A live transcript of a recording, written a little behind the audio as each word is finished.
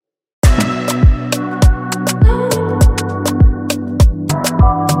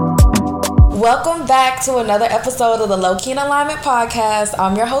Welcome back to another episode of the Low Key in Alignment podcast.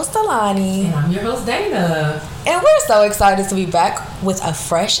 I'm your host, Alani. And I'm your host, Dana. And we're so excited to be back with a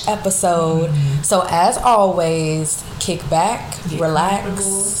fresh episode. Mm-hmm. So as always, kick back,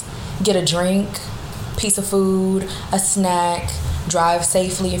 relax, get a drink, piece of food, a snack, drive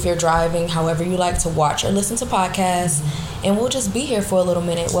safely if you're driving, however you like to watch or listen to podcasts. Mm-hmm. And we'll just be here for a little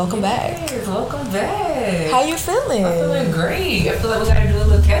minute. Welcome back. Welcome back. How you feeling? I'm feeling great. I feel like we gotta do a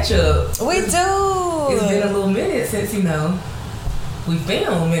little catch up. We do. It's been a little minute since, we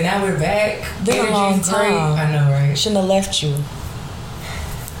filmed and now we're back. Been a long time. Great. I know, right? Shouldn't have left you.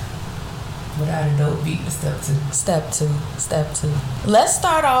 Without a dope beat to step two. Let's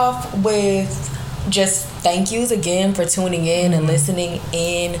start off with just thank yous again for tuning in and listening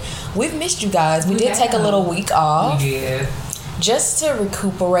in. We've missed you guys. We did take a little week off. We did. Just to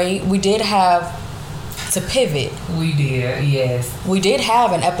recuperate. We did have to pivot. We did, yes. We did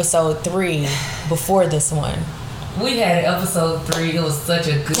have an episode 3 before this one. We had episode 3. It was such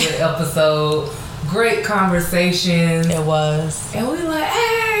a good episode. Great conversation. It was. And we like,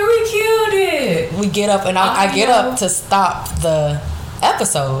 hey, we killed it. We get up and I get up to stop the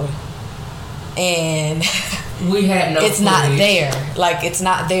episode. And we had no it's footage. not there. Like, it's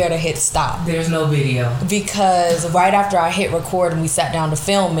not there to hit stop. There's no video. Because right after I hit record and we sat down to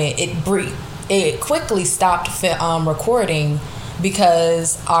film it, it quickly stopped recording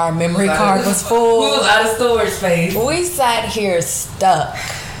because our memory card was full. We was out of storage space. We sat here stuck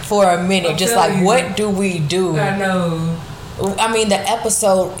for a minute, just like, what do we do? I know. I mean, the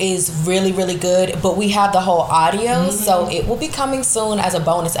episode is really, really good, but we have the whole audio, so it will be coming soon as a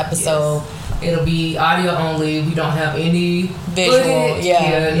bonus episode. Yes. It'll be audio only. We don't have any visual,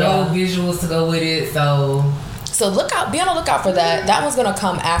 no visuals to go with it. So look out, be on the lookout for that. That one's gonna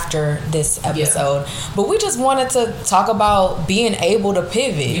come after this episode. But we just wanted to talk about being able to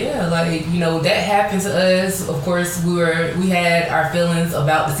pivot. Yeah, like, that happened to us. Of course, we had our feelings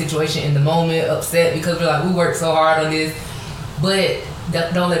about the situation in the moment, upset because we're like, we worked so hard on this, but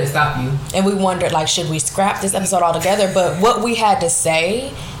don't let it stop you. And we wondered, like, should we scrap this episode altogether? But what we had to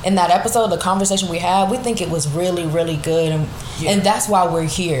say in that episode, the conversation we had, we think it was really, really good. And that's why we're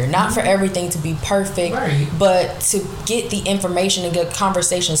here. Not for everything to be perfect, but to get the information and get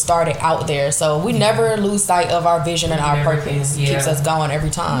conversation started out there. So we never lose sight of our vision and our purpose. Keeps us going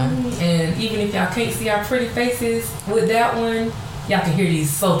every time. And even if y'all can't see our pretty faces with that one, y'all can hear these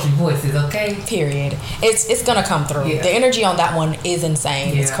sultry voices, okay? Period. It's gonna come through. The energy on that one is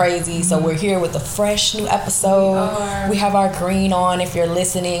insane. It's crazy. So we're here with a fresh new episode. We have our green on. If you're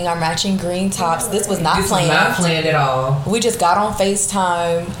listening, our matching green tops. This was not planned. This was not planned at all. We just got on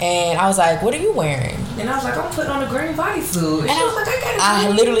FaceTime and I was like, what are you wearing? And I was like, I'm putting on a green bodysuit. And she was like, I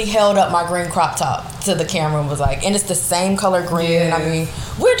literally held up my green crop top to the camera and was like, and it's the same color green. Yes. I mean,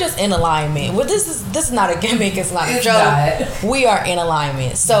 we're just in alignment. Well, this is not a gimmick. It's not a joke. We are in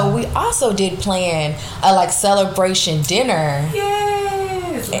alignment. So we also did plan a celebration dinner.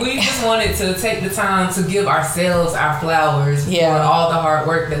 Yes. We just wanted to take the time to give ourselves our flowers for all the hard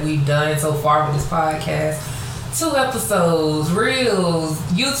work that we've done so far with this podcast. 2 episodes, reels,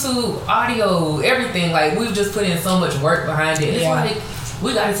 YouTube, audio, everything. Like, we've just put in so much work behind it. It's like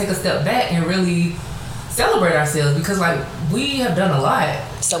we got to take a step back and really celebrate ourselves because, like, we have done a lot.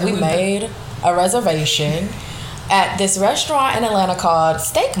 So we made a reservation at this restaurant in Atlanta called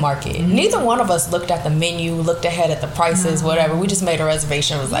Steak Market. Neither one of us looked at the menu, looked ahead at the prices, whatever. We just made a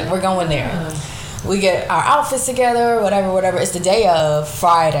reservation. It was like, we're going there. We get our outfits together, whatever. It's the day of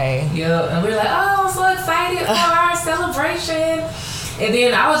Friday. Yeah, and we're like, oh, I'm so excited for our celebration. And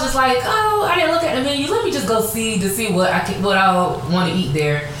then I was just like, oh, I didn't look at the menu. Let me just go see what I want to eat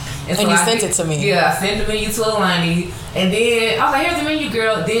there. And so you sent it to me. Yeah, I sent the menu to Alani. And then I was like, here's the menu,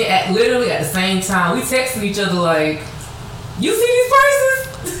 girl. Then literally at the same time, we texted each other like, you see these prices?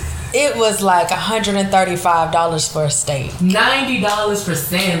 It was like $135 for a steak. $90 for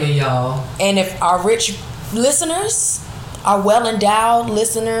salmon, y'all. And if our rich listeners, our well-endowed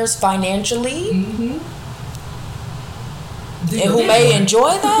listeners financially, and who may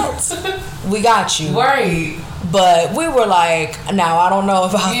enjoy that, we got you. Right. But we were like, no, I don't know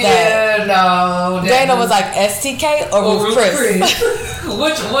about that. Yeah, no. Dana was like, STK or Ruth Chris?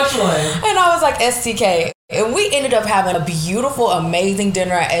 Which one? And I was like, STK. And we ended up having a beautiful, amazing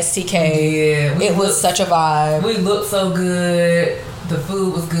dinner at STK. Yeah. It was such a vibe. We looked so good. The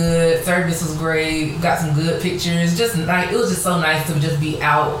food was good. Service was great. Got some good pictures. Just like, it was just so nice to just be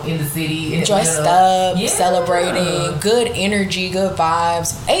out in the city. And dressed up, celebrating. Good energy, good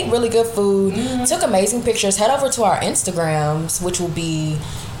vibes. Ate really good food. Took amazing pictures. Head over to our Instagrams, which will be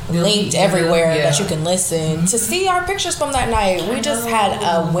linked everywhere that you can listen to see our pictures from that night. We just had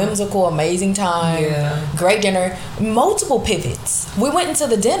a whimsical, amazing time. Great dinner, multiple pivots. We went into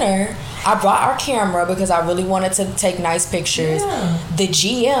the dinner. I brought our camera because I really wanted to take nice pictures. The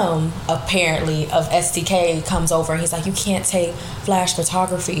GM apparently of STK comes over and he's like, you can't take flash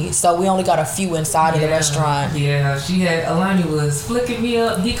photography, so we only got a few inside of the restaurant. She had Alani was flicking me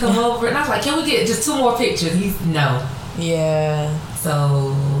up. He come over and I was like, can we get just 2 more pictures? He's no.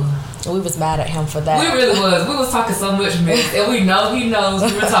 So we was mad at him for that. We really was. We was talking so much mess, and we know he knows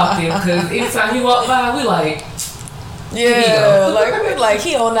we were talking because anytime he walked by, we like, like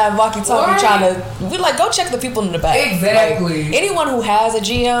he on that walkie-talkie trying to. We like go check the people in the back. Exactly. Like, anyone who has a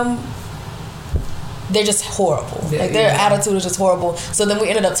GM, they're just horrible. Like their attitude is just horrible. So then we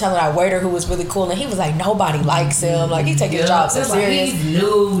ended up telling our waiter, who was really cool, and he was like, nobody likes him. Like he take his job so serious. He's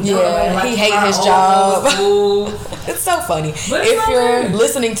new. He hate his job. It's so funny. If you're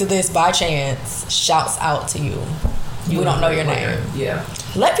listening to this by chance, shouts out to you. We don't know your name.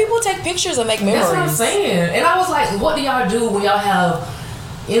 Let people take pictures and make memories. That's what I'm saying. And I was like, what do y'all do when y'all have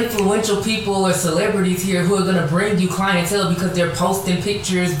influential people or celebrities here who are going to bring you clientele because they're posting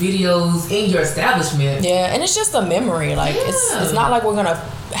pictures, videos in your establishment? And it's just a memory. Like it's not like we're going to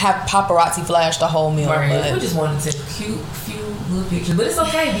have paparazzi flash the whole meal. But we just wanted to take a few little pictures. But it's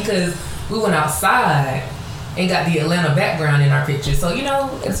okay because we went outside and got the Atlanta background in our picture. So,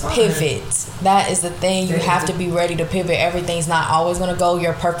 it's fine. Pivot. That is the thing. You have to be ready to pivot. Everything's not always going to go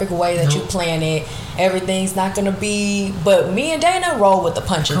your perfect way that you plan it. Everything's not going to be... But me and Dana roll with the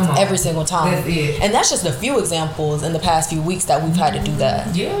punches every single time. That's it. And that's just a few examples in the past few weeks that we've had to do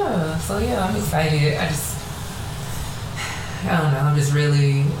that. So, I'm excited. I don't know. I'm just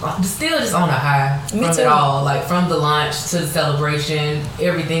really... Still just on a high from it all. Like, from the launch to the celebration,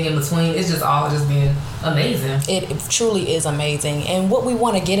 everything in between. It's just all just been amazing. It truly is amazing. And what we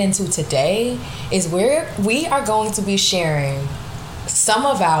want to get into today is we are going to be sharing some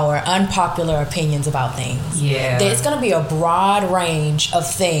of our unpopular opinions about things. It's going to be a broad range of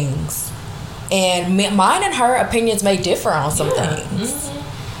things. And mine and her opinions may differ on some things.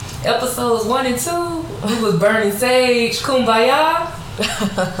 Episodes 1 and 2, we was burning sage, kumbaya.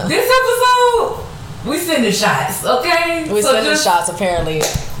 This episode, we sending shots, okay? We sending shots, apparently.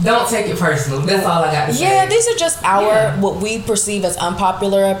 Don't take it personal. That's all I got to say. Yeah, these are just what we perceive as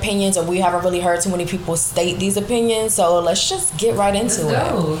unpopular opinions, and we haven't really heard too many people state these opinions, so let's just get right into it.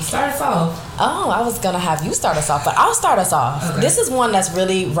 Let's go. Start us off. Oh, I was going to have you start us off, but I'll start us off. Okay. This is one that's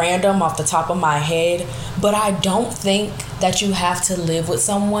really random off the top of my head, but I don't think that you have to live with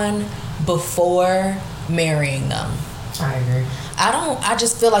someone before marrying them. I agree. I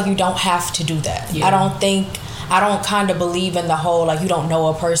just feel like you don't have to do that. I don't kind of believe in the whole, like, you don't know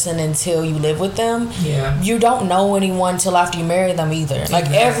a person until you live with them. You don't know anyone till after you marry them either.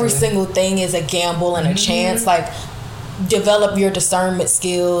 Like, every single thing is a gamble and a chance. Like, develop your discernment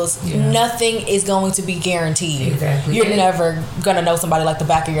skills. Nothing is going to be guaranteed. You're never going to know somebody like the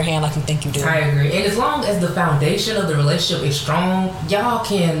back of your hand like you think you do. I agree. And as long as the foundation of the relationship is strong, y'all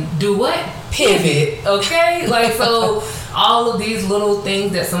can do what? Pivot. Okay? Like, so all of these little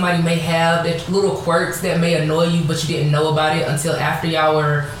things that somebody may have, that little quirks that may annoy you, but you didn't know about it until after y'all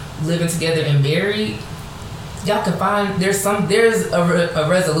were living together and married, y'all can find there's a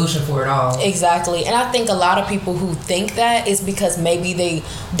resolution for it all. Exactly. And I think a lot of people who think that is because maybe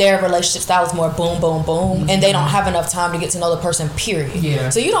their relationship style is more boom, boom, boom, and they don't have enough time to get to know the person,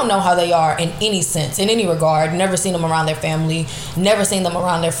 period. So you don't know how they are in any sense, in any regard. Never seen them around their family, never seen them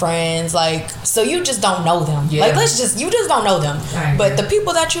around their friends. Like, so you just don't know them. Like, you just don't know them. But the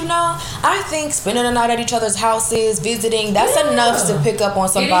people that you know, I think spending the night at each other's houses, visiting, that's enough to pick up on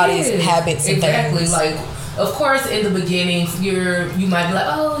somebody's habits and things. Like, of course, in the beginning, you might be like,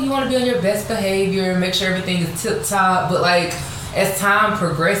 oh, you want to be on your best behavior, make sure everything is tip top. But like, as time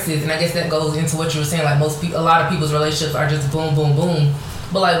progresses, and I guess that goes into what you were saying, like a lot of people's relationships are just boom, boom, boom.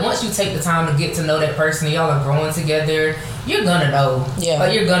 But like, once you take the time to get to know that person, and y'all are growing together, you're gonna know.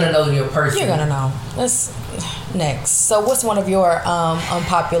 Like, you're gonna know your person. You're gonna know. Let's next. So, what's one of your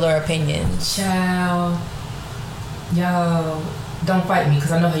unpopular opinions? Child, y'all don't fight me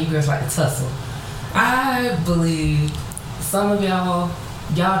because I know how you girls like to tussle. I believe some of y'all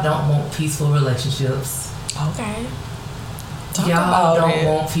don't want peaceful relationships. Okay. Y'all don't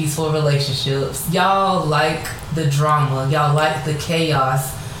want peaceful relationships. Y'all like the drama. Y'all like the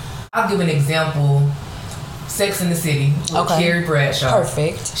chaos. I'll give an example. Sex in the City with Carrie Bradshaw.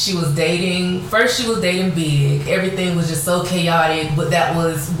 Perfect. She was dating Big. Everything was just so chaotic, but that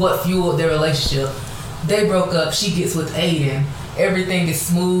was what fueled their relationship. They broke up. She gets with Aiden. Everything is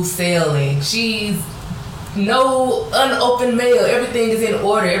smooth sailing. She's no unopened mail. Everything is in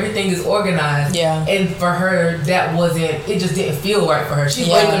order. Everything is organized. Yeah. And for her, that wasn't. It just didn't feel right for her. She's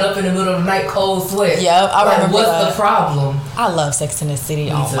waking up in the middle of the night, cold sweat. Yep, I remember what's that. the problem? I love Sex and the City.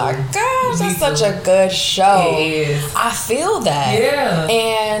 Me oh too. my gosh, Me that's such too. a good show. It is. I feel that. Yeah.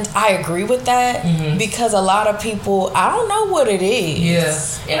 And I agree with that because a lot of people, I don't know what it is.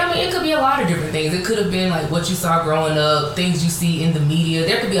 Yeah. And I mean, it could be a lot of different things. It could have been like what you saw growing up, things you see in the media.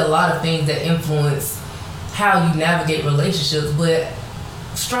 There could be a lot of things that influence how you navigate relationships, but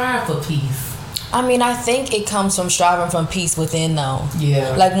strive for peace. I mean, I think it comes from striving from peace within, though.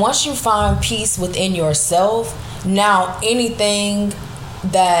 Yeah. Like, once you find peace within yourself, now anything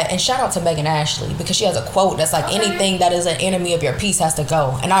that, and shout out to Megan Ashley, because she has a quote that's like, anything that is an enemy of your peace has to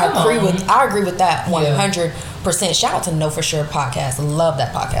go. And I agree with that 100%. Shout out to Know For Sure podcast. Love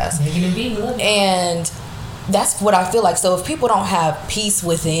that podcast. Megan and B, love it. And that's what I feel like. So if people don't have peace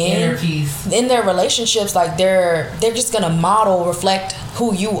within, inner peace, in their relationships, like they're just gonna reflect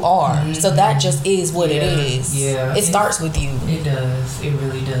who you are. So that just is what it is. Yeah, it starts with you. It does. It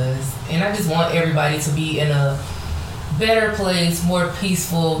really does. And I just want everybody to be in a better place, more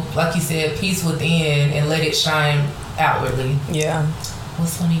peaceful, like you said, peace within, and let it shine outwardly. Yeah.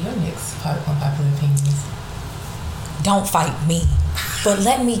 What's one of your next unpopular opinions? Don't fight me. But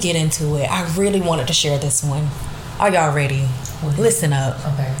let me get into it. I really wanted to share this one. Are y'all ready? Listen up.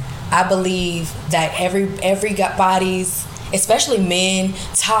 Okay. I believe that everybody's, especially men,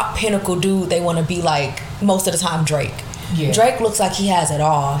 top pinnacle dude they want to be like most of the time Drake. Yeah. Drake looks like he has it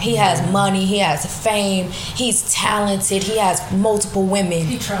all. He has money. He has fame. He's talented. He has multiple women.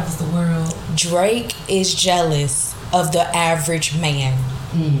 He travels the world. Drake is jealous of the average man.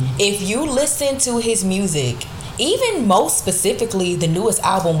 If you listen to his music, even most specifically the newest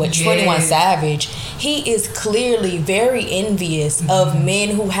album with 21 Savage, he is clearly very envious of men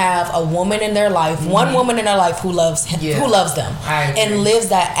who have a woman in their life, one woman in their life who loves him, who loves them, and lives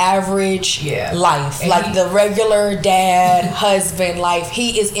that average life, and like the regular dad, husband life.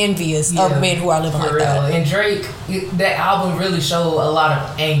 He is envious of men who are living like that. And Drake, that album really showed a lot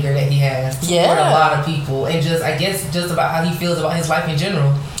of anger that he has toward a lot of people, and just I guess just about how he feels about his life in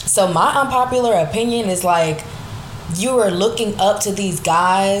general. So my unpopular opinion is like, you are looking up to these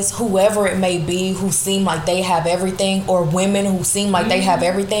guys, whoever it may be, who seem like they have everything, or women who seem like they have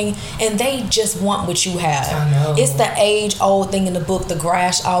everything, and they just want what you have. I know. It's the age-old thing in the book, the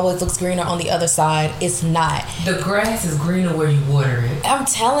grass always looks greener on the other side. It's not. The grass is greener where you water it. I'm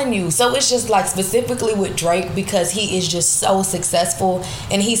telling you. So it's just like specifically with Drake, because he is just so successful,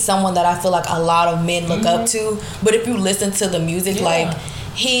 and he's someone that I feel like a lot of men look up to. But if you listen to the music, like,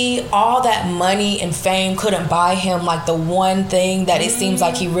 all that money and fame couldn't buy him like the one thing that it seems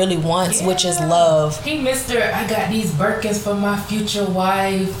like he really wants, which is love. He Mr. I got these Birkins for my future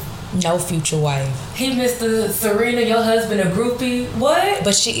wife. No future wife. He Mr. Serena, your husband a groupie. What?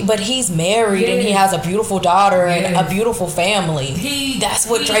 But he's married and he has a beautiful daughter and a beautiful family. That's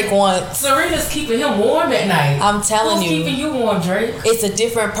what Drake wants. Serena's keeping him warm at night. I'm telling you. Who's keeping you warm, Drake? It's a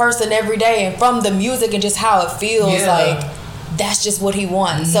different person every day, and from the music and just how it feels like, that's just what he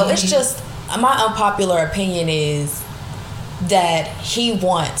wants. So it's just, my unpopular opinion is that he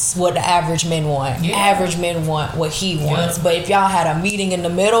wants what the average men want. Average men want what he wants. But if y'all had a meeting in the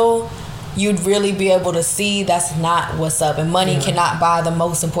middle, you'd really be able to see that's not what's up. And money cannot buy the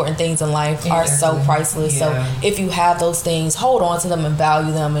most important things in life. Are so priceless. So if you have those things, hold on to them and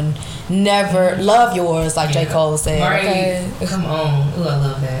value them, and never love yours, like J. Cole said. Right. Okay? Come on. Ooh, I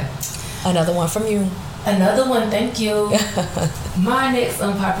love that. Another one from you. Another one, thank you. My next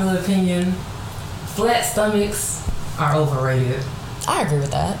unpopular opinion: flat stomachs are overrated. I agree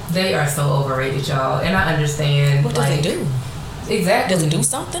with that. They are so overrated, y'all. And I understand. What does it do? Exactly. Does it do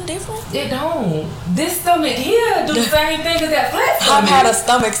something different? It don't. This stomach here do the same thing as that flat stomach. I've had a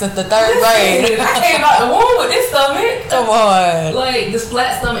stomach since the 3rd grade. I came out the womb with this stomach. Come on. Like, this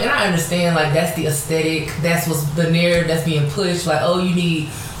flat stomach, and I understand, like, that's the aesthetic. That's what's the narrative that's being pushed. Like, oh, you need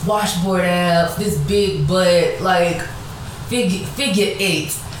washboard abs, this big butt, like figure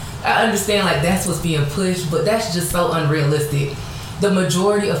eight. I understand, like, that's what's being pushed, but that's just so unrealistic. The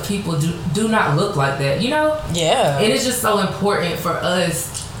majority of people do not look like that, you know? Yeah. And it's just so important for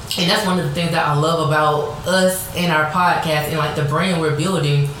us, and that's one of the things that I love about us and our podcast and like the brand we're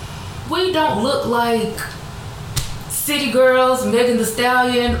building. We don't look like City Girls, Megan Thee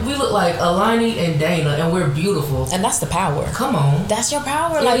Stallion. We look like Alani and Dana, and we're beautiful. And that's the power. Come on. That's your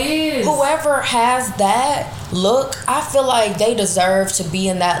power. It like, is. Whoever has that look, I feel like they deserve to be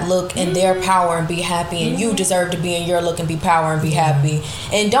in that look and their power and be happy. And you deserve to be in your look and be power and be happy.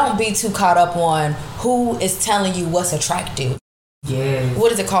 And don't be too caught up on who is telling you what's attractive. Yes.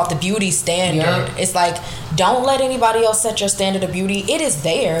 What is it called? The beauty standard. Yep. It's like, don't let anybody else set your standard of beauty. It is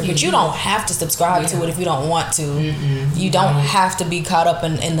there, but you don't have to subscribe to it if you don't want to. You don't have to be caught up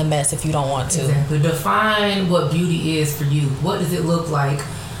in the mess if you don't want to. Exactly. Define what beauty is for you. What does it look like?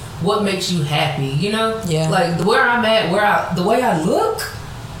 What makes you happy? You know? Yeah. Like where I'm at, the way I look,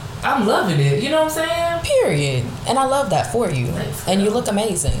 I'm loving it. You know what I'm saying? Period. And I love that for you. Thanks, and you look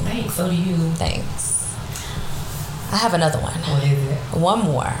amazing. Thanks. So do you. Thanks. I have another one. What is it? One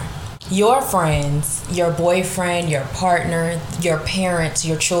more. Your friends, your boyfriend, your partner, your parents,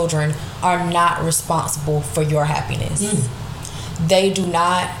 your children are not responsible for your happiness. They do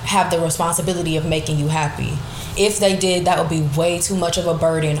not have the responsibility of making you happy. If they did, that would be way too much of a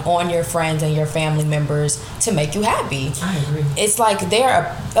burden on your friends and your family members to make you happy. I agree. It's like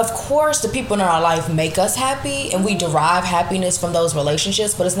of course, the people in our life make us happy and we derive happiness from those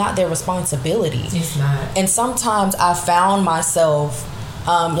relationships, but it's not their responsibility. It's not. And sometimes I found myself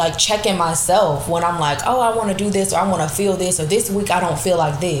like checking myself when I'm like, oh, I want to do this, or I want to feel this, or this week I don't feel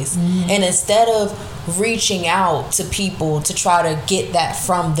like this. And instead of reaching out to people to try to get that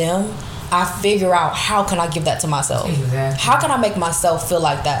from them, I figure out, how can I give that to myself? Exactly. How can I make myself feel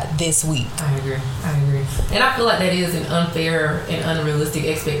like that this week? I agree. And I feel like that is an unfair and unrealistic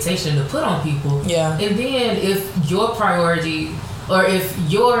expectation to put on people. Yeah. And then if your priority, or if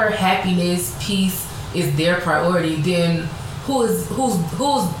your happiness, peace is their priority, then whose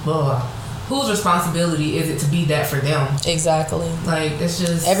responsibility is it to be that for them? Exactly. Like, it's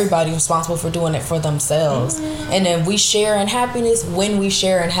just... everybody's responsible for doing it for themselves. And then we share in happiness when we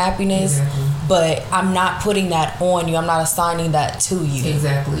share in happiness. Exactly. But I'm not putting that on you. I'm not assigning that to you.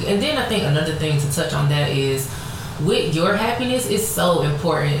 Exactly. And then I think another thing to touch on that is, with your happiness, it's so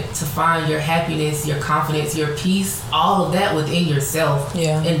important to find your happiness, your confidence, your peace, all of that within yourself.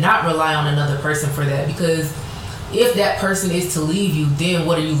 Yeah. And not rely on another person for that. Because if that person is to leave you, then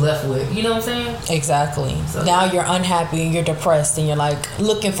what are you left with? You know what I'm saying? Exactly. So now you're unhappy and you're depressed and you're like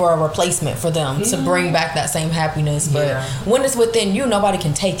looking for a replacement for them to bring back that same happiness. But when it's within you, nobody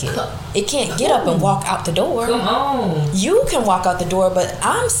can take it. It can't get up and walk out the door. Come on. You can walk out the door, but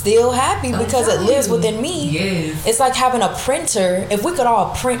I'm still happy because it lives within me. Yes. It's like having a printer. If we could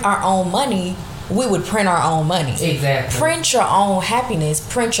all print our own money, we would print our own money. Exactly. Print your own happiness.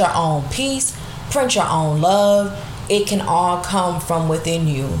 Print your own peace. Print your own love. It can all come from within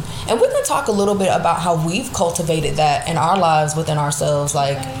you. And we're going to talk a little bit about how we've cultivated that in our lives within ourselves.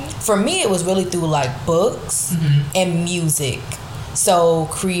 Like, for me, it was really through like books and music. So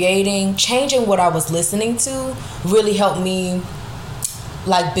changing what I was listening to really helped me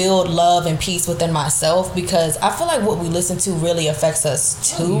like build love and peace within myself, because I feel like what we listen to really affects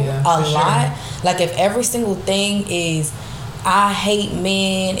us too a lot. Sure. Like, if every single thing is, I hate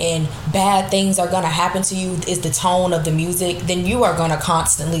men and bad things are going to happen to you, is the tone of the music, then you are going to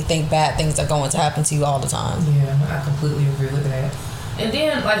constantly think bad things are going to happen to you all the time. Yeah, I completely agree with that. And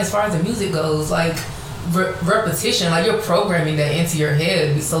then, like, as far as the music goes, like, repetition, like, you're programming that into your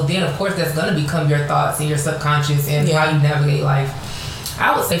head. So then, of course, that's going to become your thoughts and your subconscious and how you navigate life.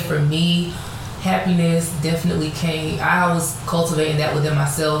 I would say for me, happiness definitely came, I was cultivating that within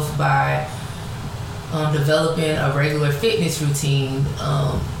myself by developing a regular fitness routine,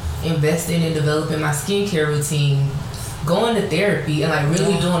 investing in developing my skincare routine, going to therapy, and like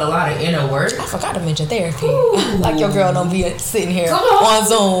really doing a lot of inner work. I forgot to mention therapy. Like, your girl don't be sitting here on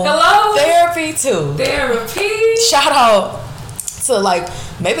Zoom. Hello? Therapy too. Therapy. Shout out to like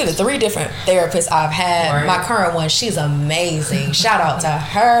maybe the 3 different therapists I've had. Right. My current one, she's amazing. Shout out to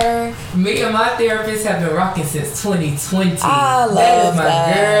her. Me and my therapist have been rocking since 2020. I love that. Is my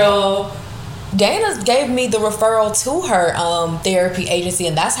that. girl. Dana gave me the referral to her therapy agency,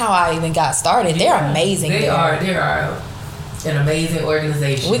 and that's how I even got started. They're amazing. They are an amazing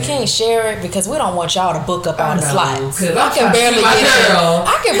organization. We can't share it because we don't want y'all to book up all the slots. I can barely get in.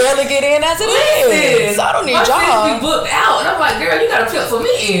 I can barely get in as it is. I don't need y'all. We booked out, and I'm like, girl, you gotta pencil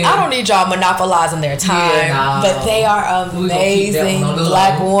me in. I don't need y'all monopolizing their time. But they are amazing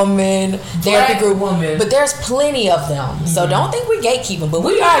black woman therapy group. But there's plenty of them, so don't think we're gatekeeping. But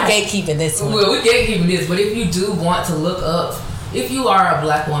we are gatekeeping this one. Well, we're gatekeeping this. But if you do want to look up, if you are a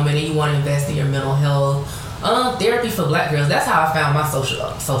black woman and you want to invest in your mental health. Therapy for black girls. That's how I found my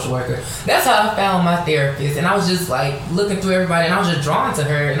social worker. That's how I found my therapist. And I was just like looking through everybody, and I was just drawn to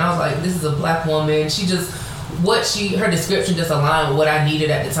her. And I was like, this is a black woman. Her description just aligned with what I needed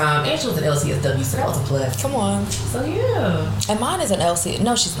at the time. And she was an LCSW, so that was a plus. Come on. So yeah. And mine is an LC.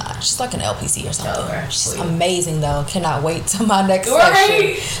 No, she's not. She's like an LPC or something. Okay. She's amazing though. Cannot wait till my next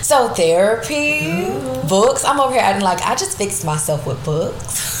session. So therapy, books. I'm over here acting like I just fixed myself with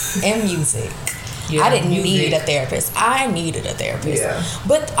books and music. I didn't need a therapist. I needed a therapist. Yeah.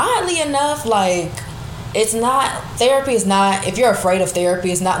 But oddly enough, like, it's not, therapy is not, if you're afraid of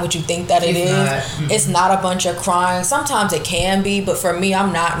therapy, it's not what you think that it is. It's not a bunch of crying. Sometimes it can be, but for me,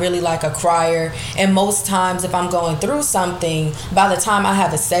 I'm not really like a crier. And most times if I'm going through something, by the time I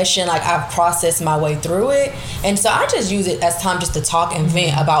have a session, like, I've processed my way through it. And so I just use it as time just to talk and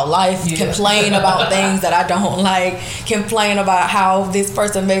vent about life, complain about things that I don't like, complain about how this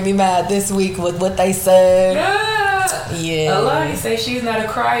person made me mad this week with what they said. Yeah. Alani say she's not a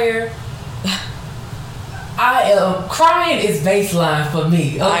crier. I am crying is baseline for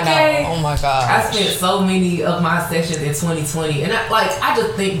me. Okay, I know. Oh my god! I spent so many of my sessions in 2020, and I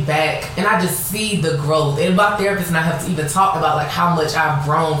just think back and I just see the growth. And my therapist and I have even talked about like how much I've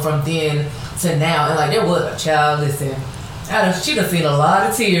grown from then to now. And like there was a child. Listen, she done seen a lot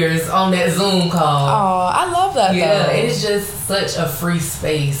of tears on that Zoom call. Oh, I love that. Yeah, though. It's just such a free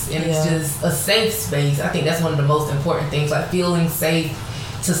space, and it's just a safe space. I think that's one of the most important things. Like feeling safe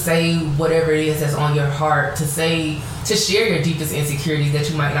to say whatever it is that's on your heart, to share your deepest insecurities that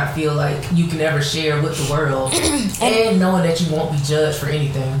you might not feel like you can ever share with the world, and knowing that you won't be judged for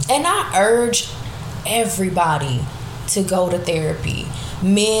anything. And I urge everybody to go to therapy.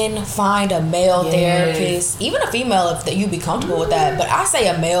 Men, find a male therapist, even a female if you be comfortable with that. But I say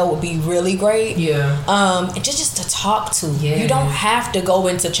a male would be really great. And just to talk to. You don't have to go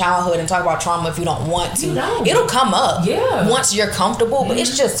into childhood and talk about trauma if you don't want to. It'll come up once you're comfortable. But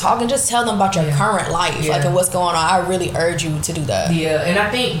it's just talking. Just tell them about your current life, like, and what's going on. I really urge you to do that. And I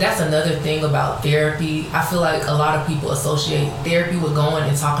think that's another thing about therapy. I feel like a lot of people associate therapy with going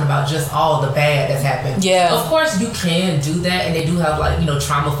and talking about just all the bad that's happened. Of course you can do that, and they do have like, you know,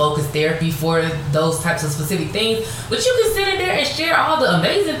 trauma-focused therapy for those types of specific things, but you can sit in there and share all the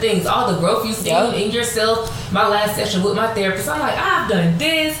amazing things, all the growth you've seen in yourself. My last session with my therapist, I'm like, I've done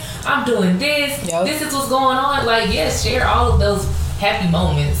this, I'm doing this, this is what's going on. Like, share all of those happy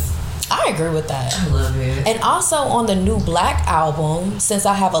moments. I agree with that. I love it. And also on the new Black album, Since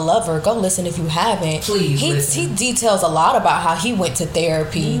I Have a Lover, go listen if you haven't. Please listen. He details a lot about how he went to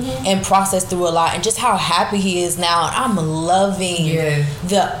therapy and processed through a lot, and just how happy he is now. And I'm loving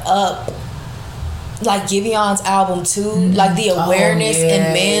the like Givion's album too, like the awareness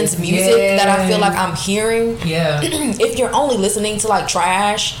in men's music that I feel like I'm hearing. If you're only listening to like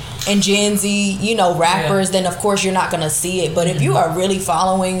trash and Gen Z, you know, rappers, then of course you're not gonna see it. But if you are really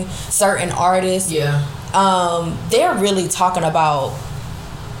following certain artists, they're really talking about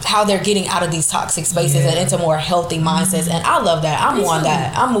how they're getting out of these toxic spaces and into more healthy mindsets. And I love that. I'm on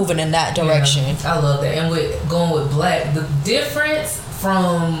that. I'm moving in that direction. I love that. And with going with Black, the difference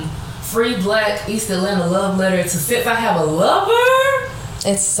from Free Black, East Atlanta Love Letter to Since I Have a Lover,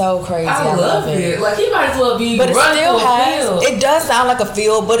 it's so crazy. I love it. Like, he might as well be but running it still for a field. It does sound like a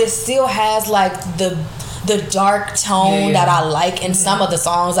field, but it still has like the dark tone that I like in some of the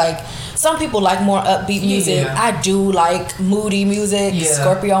songs. Like, some people like more upbeat music. I do like moody music.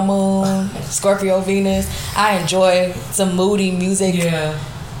 Scorpio Moon, Scorpio Venus. I enjoy some moody music.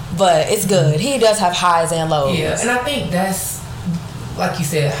 But it's good. He does have highs and lows. And I think that's, like you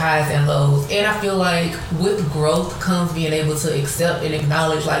said, highs and lows. And I feel like with growth comes being able to accept and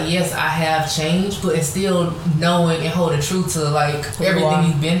acknowledge, like, yes, I have changed, but it's still knowing and holding true to like everything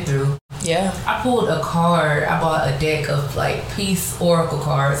you've been through. I pulled a card. I bought a deck of like peace oracle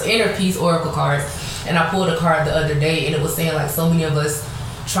cards, inner peace oracle cards, and I pulled a card the other day, and it was saying like so many of us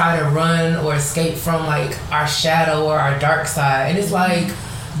try to run or escape from like our shadow or our dark side, and it's like,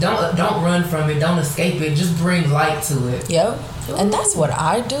 don't run from it, don't escape it, just bring light to it. And that's what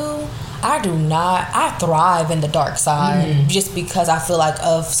I do. I thrive in the dark side just because I feel like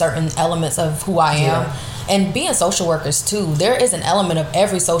of certain elements of who I am. And being social workers too, there is an element of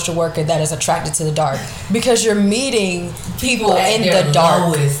every social worker that is attracted to the dark, because you're meeting people in the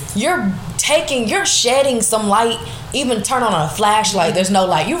dark. You're shedding some light. Even turn on a flashlight, there's no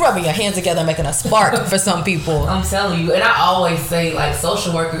light. You rubbing your hands together, making a spark for some people. I'm telling you, and I always say like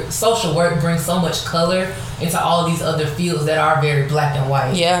social work brings so much color into all these other fields that are very black and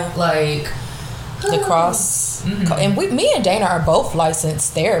white. Like the cross. And me and Dana are both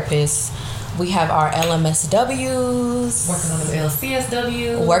licensed therapists. We have our LMSWs. Working on the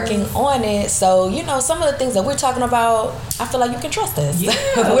LCSW. Working on it. So, you know, some of the things that we're talking about, I feel like you can trust us.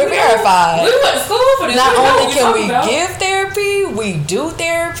 We're verified. We went to school for this. Not only can we give therapy, we do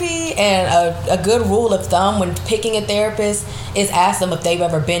therapy. And a good rule of thumb when picking a therapist is ask them if they've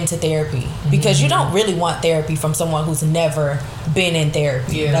ever been to therapy. Because you don't really want therapy from someone who's never been in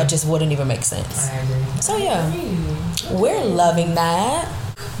therapy. That just wouldn't even make sense. I agree. So, we're loving that.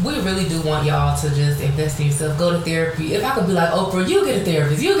 we really do want y'all to just invest in yourself. Go to therapy. If I could be like Oprah, you get a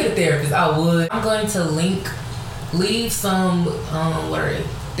therapist, I would. I'm going to leave some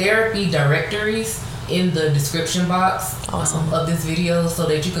therapy directories in the description box of this video, so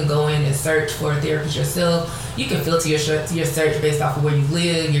that you can go in and search for a therapist yourself. You can filter your search based off of where you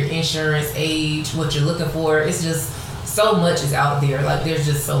live, your insurance, age, what you're looking for. It's just so much is out there. Like, there's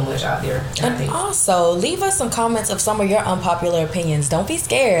just so much out there. And also, leave us some comments of some of your unpopular opinions. Don't be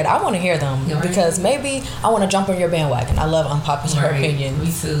scared. I want to hear them, because maybe I want to jump on your bandwagon. I love unpopular opinions.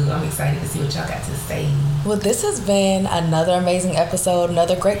 Me too. I'm excited to see what y'all got to say. Well, this has been another amazing episode,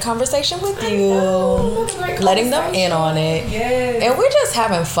 another great conversation with you. Letting them in on it. Yes. And we're just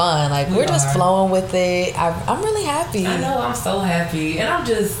having fun. Like, we're just flowing with it. I'm really happy. I know, I'm so happy. And I'm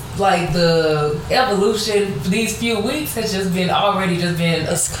just, like, the evolution for these few weeks has just been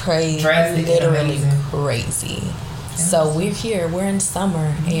it's crazy. Drastic, literally crazy. So we're here. We're in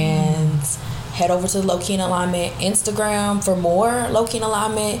summer. And head over to Low Key in Alignment Instagram for more Low Key in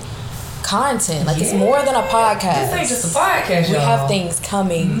Alignment content. Like, it's more than a podcast. This ain't just a podcast, y'all. We have things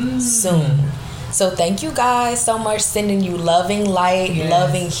coming soon. So thank you guys so much. Sending you loving light,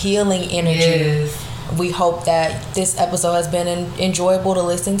 loving healing energy. Yes. We hope that this episode has been enjoyable to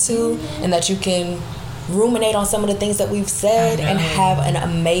listen to, and that you can ruminate on some of the things that we've said, and have an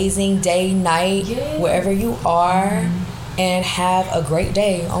amazing day, night, wherever you are, and have a great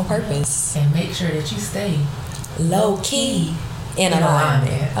day on purpose. And make sure that you stay low key in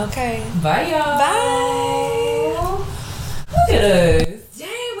alignment. Okay. Bye, y'all. Bye. Look at us.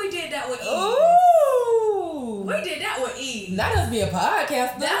 Dang, we did that with ease. Ooh. We did that with ease. Not us be a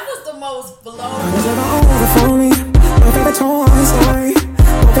podcast. That was the most blown.